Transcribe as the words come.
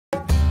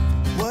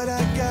What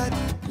I got,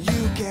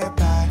 you can't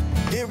buy.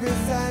 It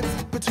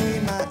resides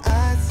between my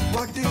eyes.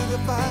 Walked through the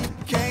fire,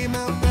 came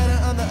out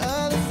better on the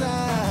other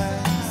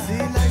side. See,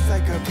 life's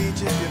like a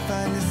beach if you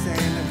find the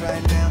sand. And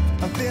right now,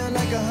 I'm feeling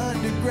like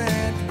 100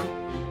 grand.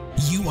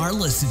 You are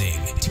listening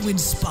to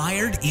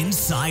Inspired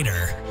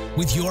Insider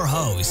with your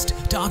host,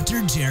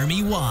 Dr.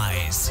 Jeremy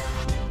Weisz.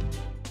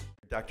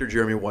 Dr.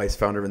 Jeremy Weisz,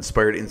 founder of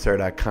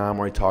InspiredInsider.com,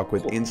 where I talk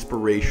with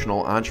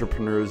inspirational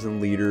entrepreneurs and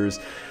leaders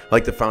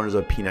like the founders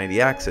of P90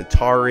 X,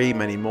 Atari,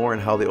 many more,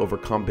 and how they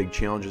overcome big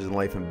challenges in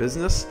life and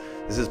business.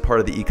 This is part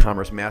of the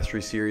e-commerce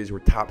mastery series where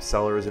top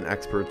sellers and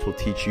experts will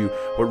teach you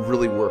what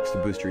really works to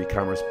boost your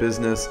e-commerce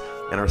business.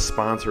 And our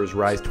sponsor is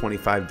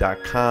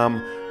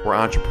Rise25.com, where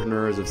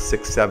entrepreneurs of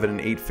 6, 7,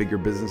 and 8-figure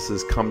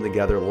businesses come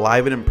together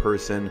live and in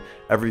person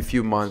every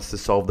few months to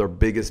solve their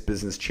biggest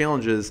business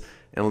challenges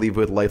and leave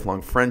with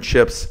lifelong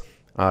friendships.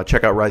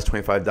 Check out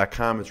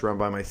Rise25.com. It's run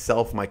by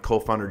myself, my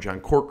co-founder, John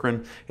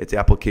Corcoran. It's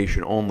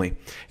application only.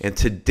 And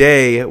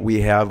today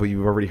we have,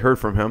 you've already heard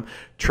from him,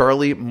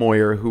 Charlie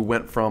Moyer, who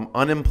went from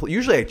unemployed.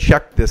 Usually I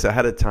check this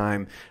ahead of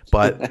time,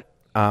 but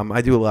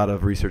I do a lot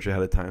of research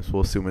ahead of time, so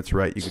we'll assume it's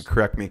right. You can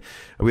correct me.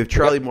 We have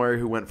Charlie Moyer,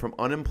 who went from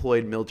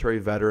unemployed military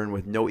veteran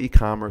with no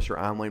e-commerce or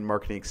online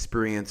marketing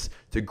experience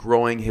to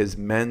growing his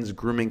men's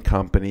grooming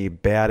company,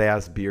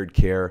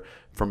 BadAssBeardCare,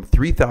 from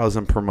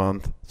 $3,000 per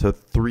month to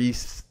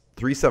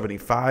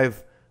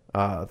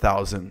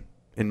 $375,000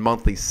 in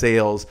monthly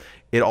sales.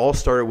 It all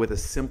started with a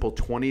simple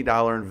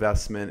 $20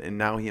 investment, and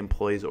now he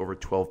employs over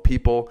 12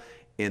 people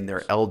in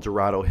their El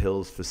Dorado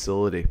Hills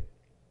facility.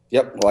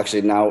 Yep. Well,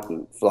 actually, now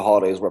for the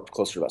holidays, we're up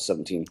closer to about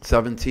 17.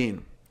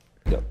 17.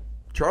 Yep.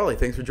 Charlie,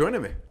 thanks for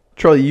joining me.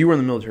 Charlie, you were in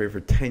the military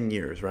for 10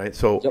 years, right?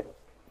 So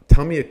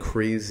Tell me a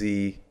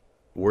crazy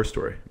war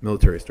story,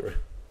 military story.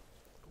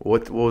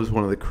 What was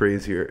one of the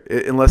crazier,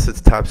 unless it's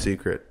top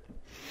secret?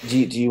 Do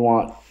you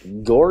want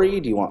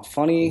gory? Do you want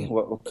funny?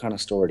 What kind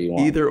of story do you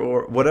want? Either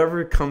or,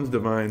 whatever comes to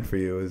mind for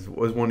you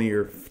was one of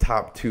your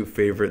top 2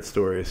 favorite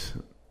stories.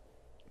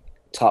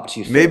 Top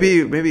 2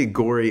 favorite. Maybe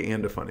gory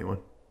and a funny one.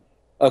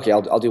 Okay,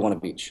 I'll do one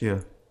of each. Yeah.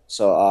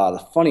 So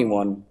the funny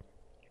one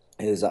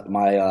is I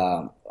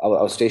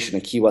was stationed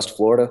in Key West,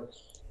 Florida,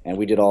 and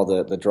we did all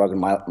the drug and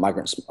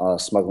migrant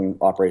smuggling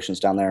operations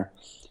down there,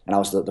 and I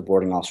was the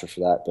boarding officer for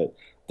that. But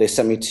they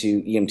sent me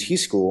to EMT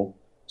school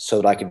so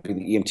that I could be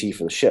the EMT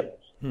for the ship.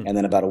 And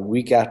then about a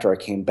week after I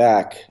came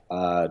back,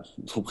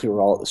 we were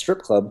all at the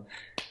strip club,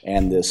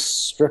 and this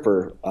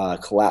stripper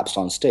collapsed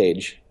on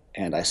stage,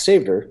 and I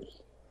saved her.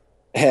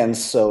 And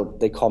so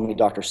they called me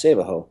Dr.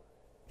 Save-A-Ho.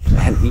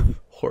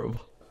 Horrible.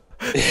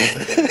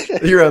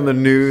 You're on the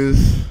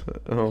news.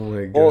 Oh,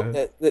 my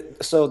God. Well,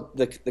 so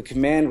the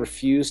command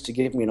refused to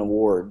give me an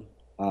award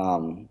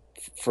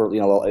for,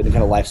 any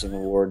kind of life-saving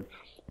award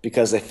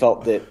because they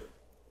felt that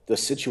the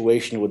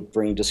situation would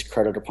bring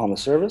discredit upon the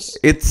service.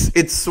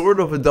 It's sort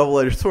of a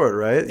double-edged sword,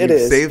 right?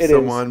 You saved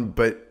someone,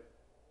 but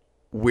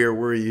where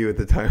were you at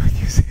the time when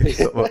you saved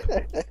someone?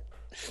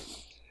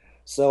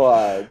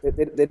 So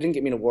they didn't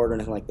get me an award or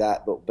anything like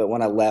that, but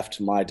when I left,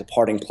 my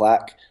departing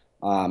plaque,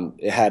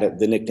 it had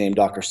the nickname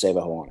Dr.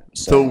 Save-A-Ho on it.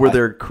 So were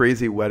there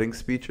crazy wedding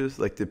speeches?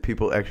 Like, did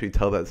people actually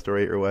tell that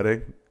story at your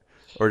wedding?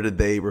 Or did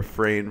they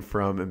refrain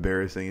from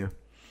embarrassing you?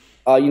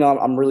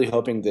 I'm really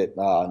hoping that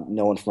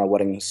no one from my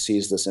wedding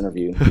sees this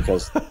interview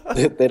because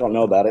they don't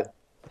know about it.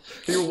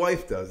 Your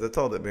wife does. That's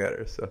all that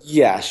matters. So.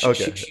 Yeah,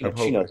 she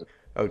knows it.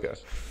 Okay.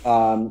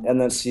 And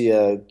then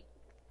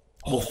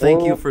well,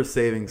 thank you for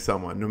saving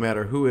someone, no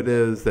matter who it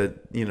is. That's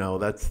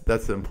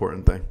the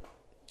important thing.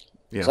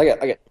 Yeah. So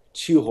I got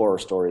 2 horror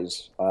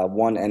stories.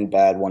 One end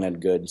bad, one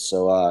end good.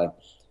 So,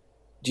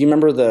 do you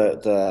remember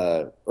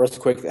the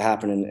earthquake that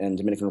happened in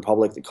Dominican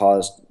Republic that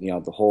caused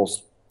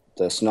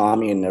the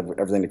tsunami and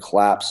everything to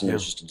collapse, and it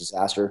was just a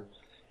disaster?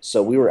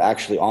 So we were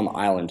actually on the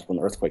island when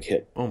the earthquake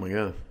hit. Oh my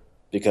God.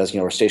 Because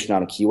we're stationed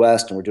out in Key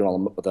West, and we're doing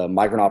all the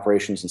migrant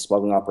operations and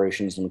smuggling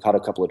operations, and we caught a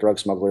couple of drug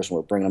smugglers, and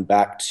we're bringing them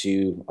back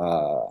to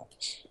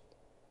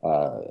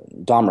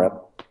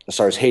Domrep, as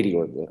far as Haiti,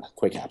 where the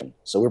quake happened.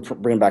 So we're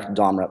bringing back to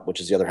Domrep,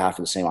 which is the other half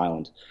of the same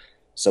island.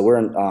 So we're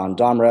on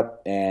Domrep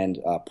and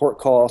port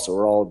call, so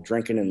we're all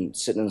drinking and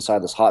sitting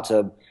inside this hot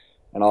tub,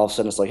 and all of a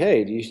sudden it's like,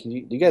 hey, do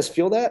you guys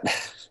feel that?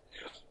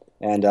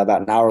 And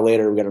about an hour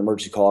later, we got an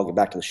emergency call, get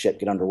back to the ship,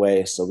 get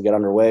underway. So we get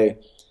underway,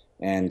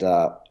 and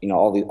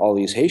all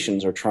these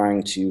Haitians are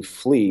trying to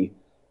flee,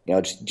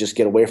 just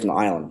get away from the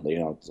island.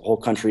 The whole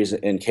country is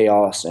in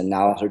chaos, and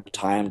now is their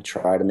time to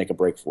try to make a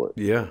break for it.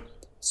 Yeah.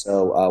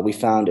 So we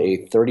found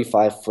a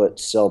 35-foot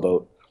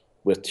sailboat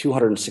with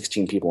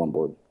 216 people on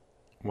board.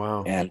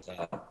 Wow. And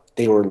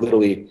they were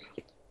literally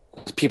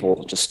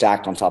people just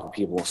stacked on top of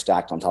people,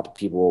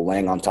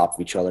 laying on top of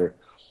each other.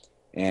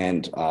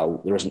 And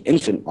there was an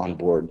infant on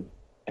board,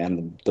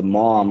 and the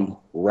mom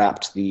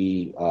wrapped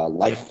the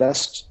life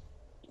vest,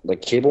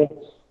 like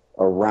cable,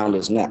 around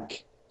his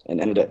neck and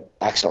ended up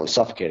accidentally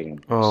suffocating him.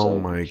 Oh,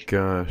 my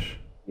gosh.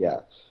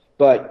 Yeah.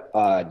 But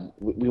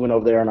we went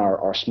over there in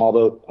our small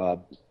boat,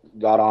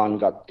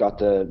 got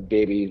the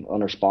baby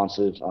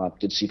unresponsive,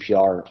 did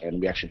CPR,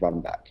 and we actually brought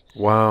him back.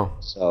 Wow.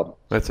 So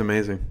that's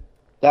amazing.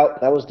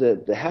 That was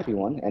the happy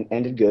one and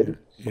ended good.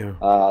 Yeah.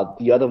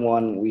 The other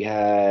one, we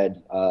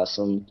had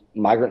some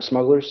migrant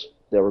smugglers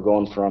that were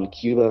going from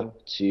Cuba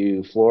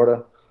to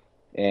Florida,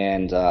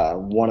 and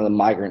one of the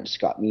migrants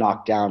got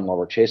knocked down while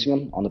we're chasing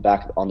them on the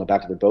back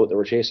of their boat that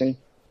we're chasing,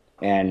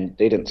 and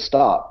they didn't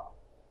stop,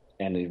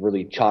 and it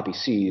really choppy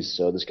seas,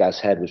 so this guy's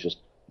head was just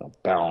boom,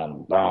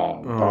 boom,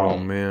 boom. Oh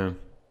man.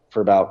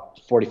 For about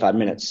 45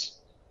 minutes,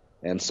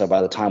 and so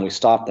by the time we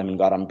stopped them and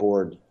got on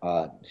board,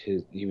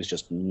 he was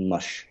just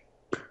mush.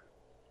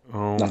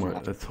 Oh my,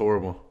 that's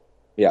horrible.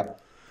 Yeah.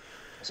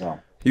 So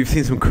you've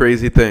seen some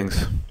crazy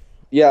things.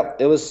 Yeah,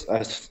 it was. I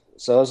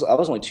was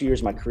only 2 years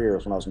of my career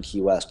when I was in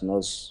Key West, and it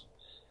was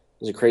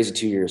a crazy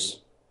 2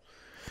 years.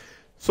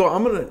 So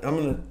I'm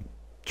gonna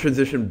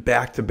transition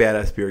back to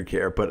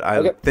BadAssBeardCare, but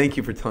I thank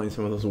you for telling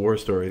some of those war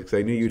stories, because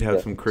I knew you'd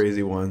have some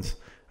crazy ones.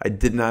 I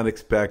did not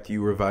expect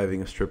you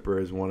reviving a stripper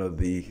as one of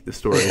the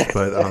stories,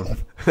 but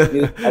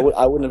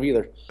I wouldn't have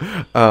either.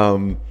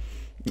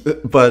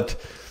 But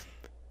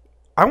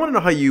I want to know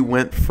how you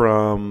went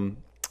from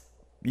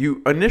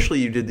initially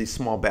you did these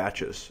small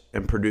batches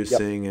and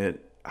producing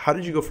it. How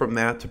did you go from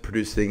that to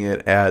producing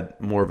it at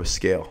more of a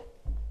scale?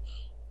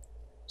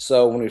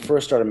 So when we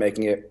first started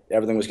making it,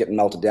 everything was getting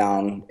melted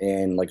down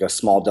in like a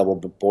small double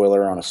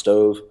boiler on a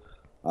stove.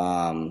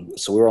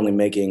 So we were only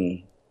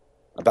making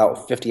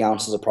about 50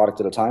 ounces of product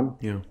at a time.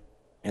 Yeah.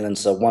 And then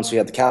so once we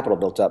had the capital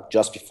built up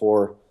just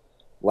before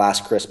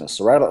last Christmas,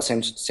 so right about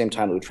the same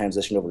time that we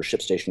transitioned over to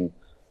ShipStation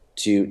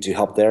to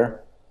help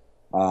there,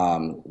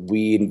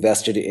 we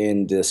invested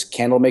in this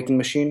candle making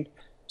machine,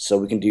 so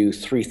we can do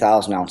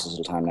 3,000 ounces at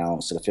a time now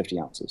instead of 50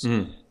 ounces.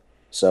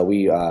 So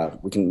we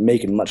can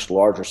make a much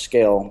larger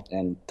scale,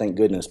 and thank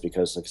goodness,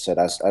 because like I said,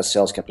 as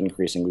sales kept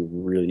increasing, we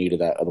really needed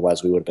that.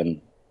 Otherwise, we would have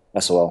been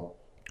SOL.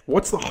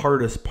 What's the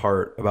hardest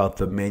part about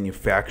the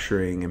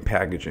manufacturing and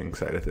packaging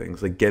side of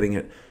things, like getting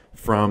it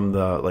from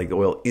the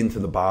oil into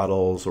the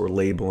bottles or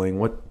labeling?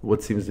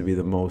 What seems to be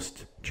the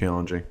most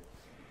challenging?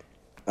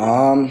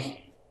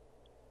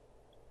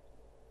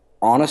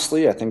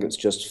 Honestly, I think it's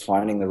just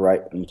finding the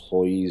right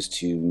employees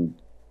to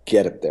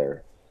get it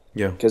there.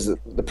 Yeah. Because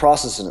the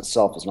process in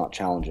itself is not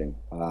challenging.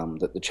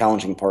 The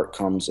challenging part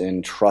comes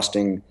in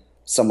trusting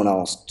someone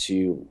else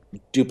to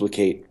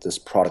duplicate this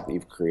product that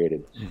you've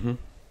created. Mm-hmm.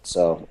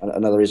 So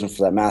another reason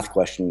for that math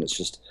question is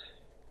just,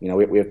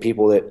 we have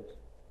people that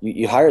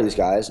you hire these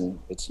guys, and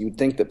you'd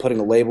think that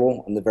putting a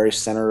label in the very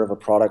center of a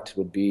product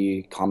would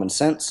be common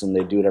sense, and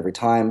they do it every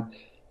time.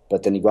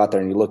 But then you go out there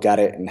and you look at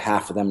it, and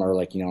half of them are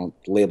like,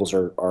 labels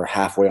are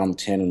halfway on the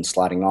tin and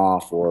sliding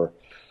off or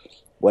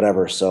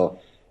whatever. So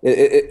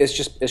it's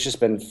just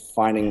been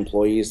finding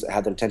employees that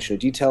have the attention to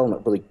detail and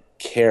that really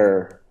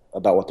care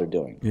about what they're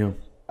doing. Yeah.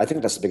 I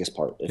think that's the biggest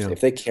part.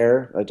 If they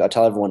care, I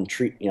tell everyone,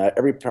 treat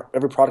every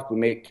product we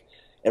make,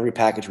 every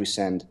package we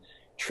send,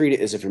 treat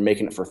it as if you're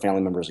making it for a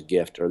family member as a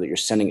gift, or that you're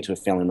sending it to a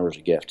family member as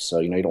a gift. So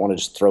you don't want to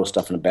just throw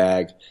stuff in a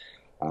bag.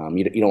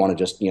 You don't want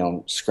to just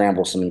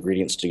scramble some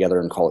ingredients together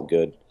and call it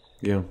good.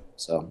 Yeah.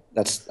 So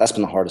that's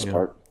been the hardest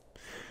part.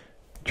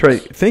 Trey,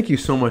 thank you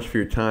so much for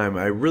your time.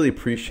 I really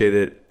appreciate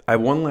it. I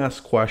have one last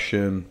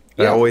question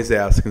that I always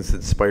ask, since it's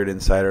Inspired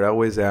Insider. I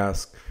always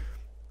ask,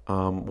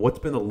 what's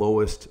been the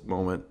lowest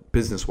moment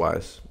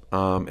business-wise?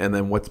 And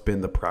then what's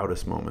been the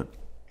proudest moment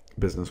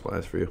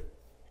business-wise for you?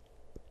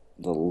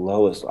 The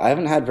lowest? I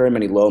haven't had very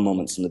many low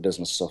moments in the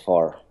business so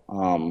far.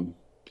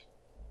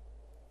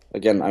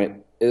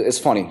 Again, it's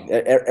funny.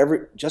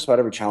 Just about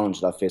every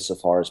challenge that I've faced so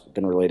far has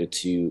been related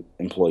to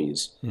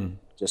employees.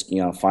 Just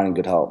finding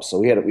good help. So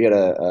we had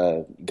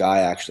a guy,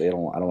 actually. I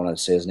don't want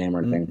to say his name or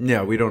anything.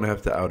 Yeah, we don't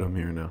have to out him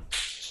here now.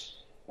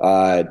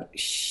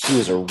 He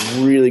was a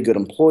really good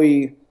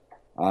employee.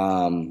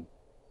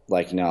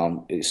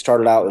 It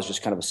started out as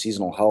just kind of a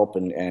seasonal help,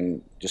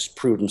 and just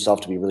proved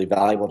himself to be really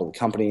valuable to the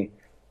company.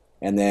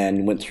 And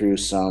then went through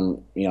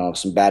some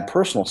bad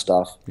personal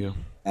stuff. Yeah.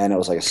 And it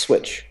was like a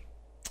switch.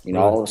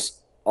 All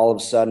of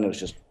a sudden it was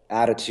just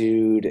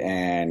attitude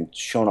and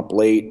showing up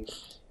late.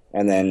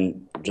 And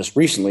then just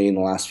recently, in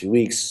the last few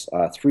weeks,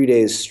 3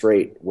 days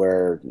straight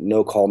where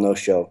no call, no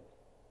show.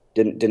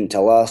 Didn't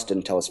tell us,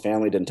 didn't tell his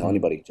family, didn't tell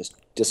anybody. Just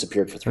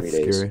disappeared for 3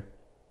 days. Scary.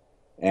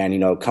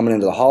 And coming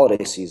into the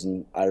holiday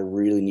season, I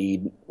really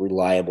need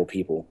reliable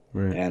people.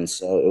 Right. And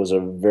so it was a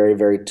very,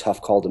 very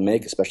tough call to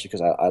make, especially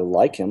because I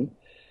like him.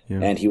 Yeah.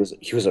 And he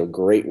was a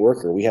great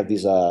worker. We have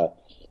these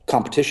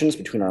competitions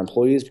between our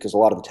employees because a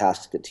lot of the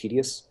tasks get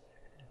tedious.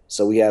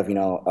 So we have,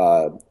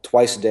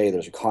 twice a day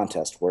there's a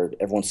contest where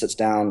everyone sits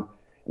down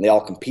and they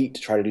all compete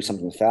to try to do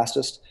something the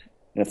fastest.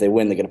 And if they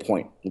win, they get a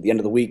point. At the end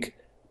of the week,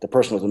 the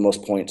person with the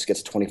most points gets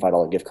a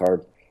 $25 gift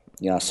card.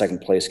 Second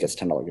place gets a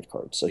 $10 gift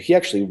card. So he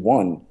actually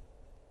won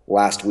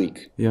last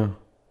week. Yeah.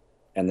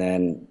 And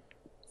then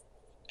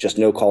just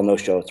no call, no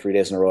show 3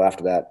 days in a row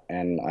after that,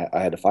 and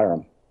I had to fire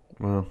him.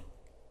 Wow.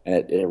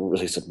 And it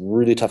was a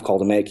really tough call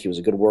to make. He was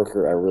a good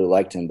worker. I really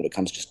liked him, but it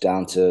comes just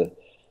down to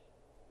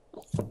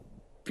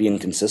being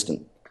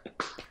consistent.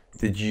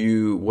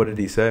 What did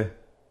he say?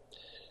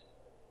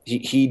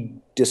 He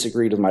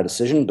disagreed with my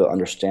decision, but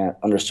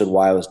understood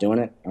why I was doing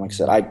it. And like I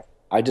said,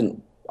 I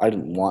didn't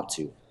want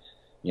to.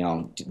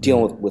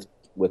 Dealing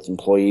with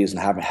employees and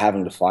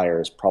having to fire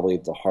is probably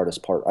the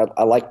hardest part.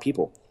 I like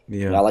people.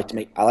 Yeah. I like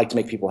to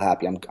make people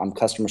happy. I'm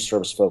customer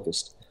service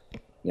focused.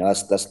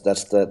 That's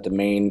the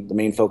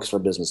main focus for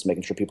business,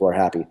 making sure people are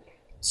happy.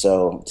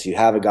 So to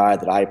have a guy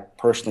that I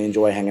personally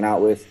enjoy hanging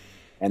out with,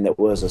 and that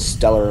was a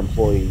stellar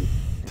employee,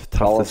 It's a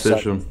tough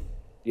decision.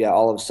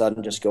 All of a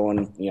sudden just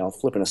going,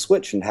 flipping a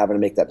switch and having to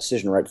make that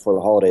decision right before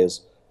the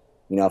holidays.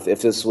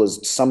 If this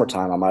was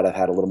summertime, I might have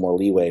had a little more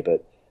leeway,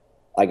 but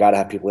I got to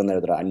have people in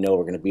there that I know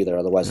are going to be there.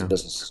 Otherwise, the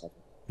business is.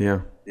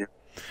 Yeah.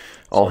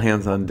 All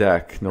hands on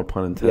deck, no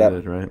pun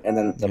intended, right? And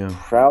then the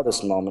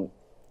proudest moment,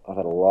 I've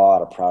had a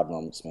lot of proud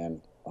moments,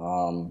 man.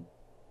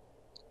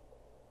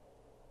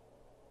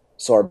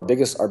 So our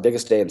biggest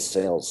day in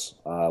sales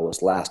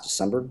was last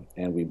December,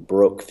 and we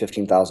broke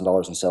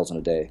 $15,000 in sales in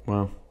a day.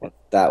 Wow.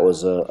 That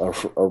was a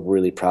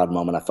really proud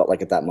moment. I felt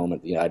like at that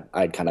moment,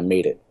 I'd kind of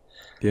made it.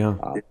 Yeah.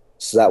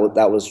 So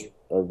that was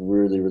a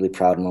really, really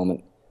proud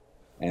moment.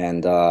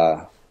 And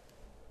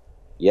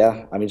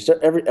just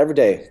every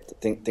day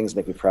things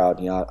make me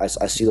proud. I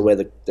see the way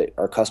that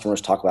our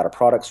customers talk about our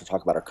products or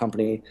talk about our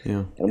company.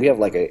 Yeah. And we have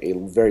like a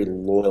very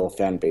loyal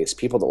fan base.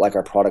 People that like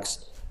our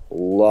products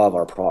love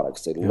our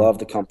products. They love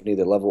the company.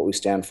 They love what we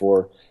stand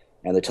for,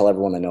 and they tell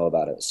everyone they know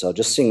about it. So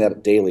just seeing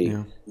that daily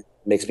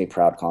makes me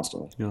proud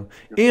constantly. Yeah.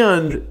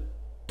 And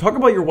talk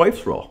about your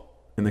wife's role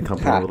in the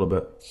company a little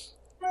bit.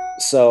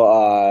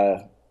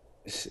 So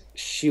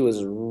she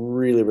was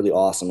really, really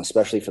awesome,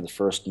 especially for the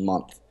first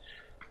month.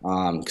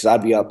 Because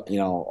I'd be up,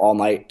 all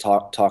night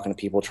talking to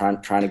people,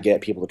 trying to get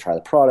people to try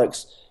the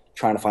products,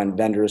 trying to find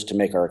vendors to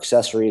make our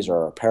accessories or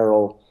our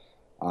apparel.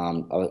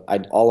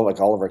 All of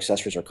our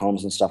accessories, our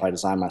combs and stuff, I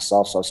designed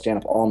myself. So I was staying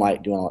up all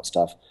night doing all that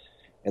stuff.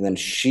 And then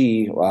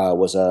she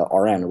was a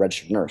RN, a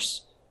registered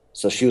nurse.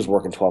 So she was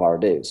working 12-hour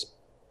days.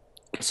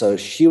 So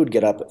she would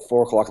get up at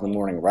 4 o'clock in the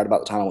morning, right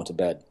about the time I went to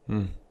bed.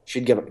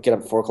 She'd get up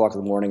at 4 o'clock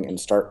in the morning and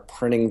start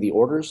printing the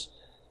orders,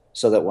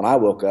 so that when I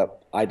woke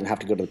up, I didn't have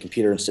to go to the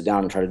computer and sit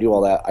down and try to do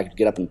all that. I could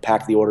get up and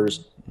pack the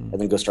orders and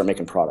then go start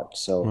making product.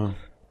 So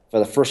for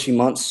the first few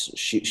months,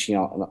 she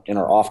in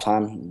her off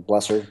time,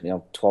 bless her,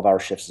 12-hour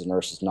shifts as a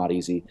nurse is not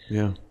easy.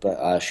 Yeah.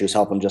 But she was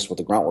helping just with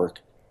the grunt work.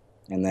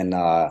 And then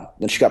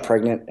she got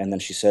pregnant, and then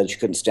she said she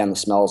couldn't stand the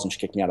smells, and she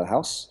kicked me out of the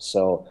house.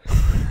 So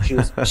she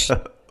was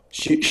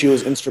she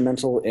was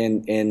instrumental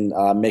in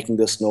making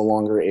this no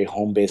longer a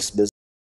home-based business.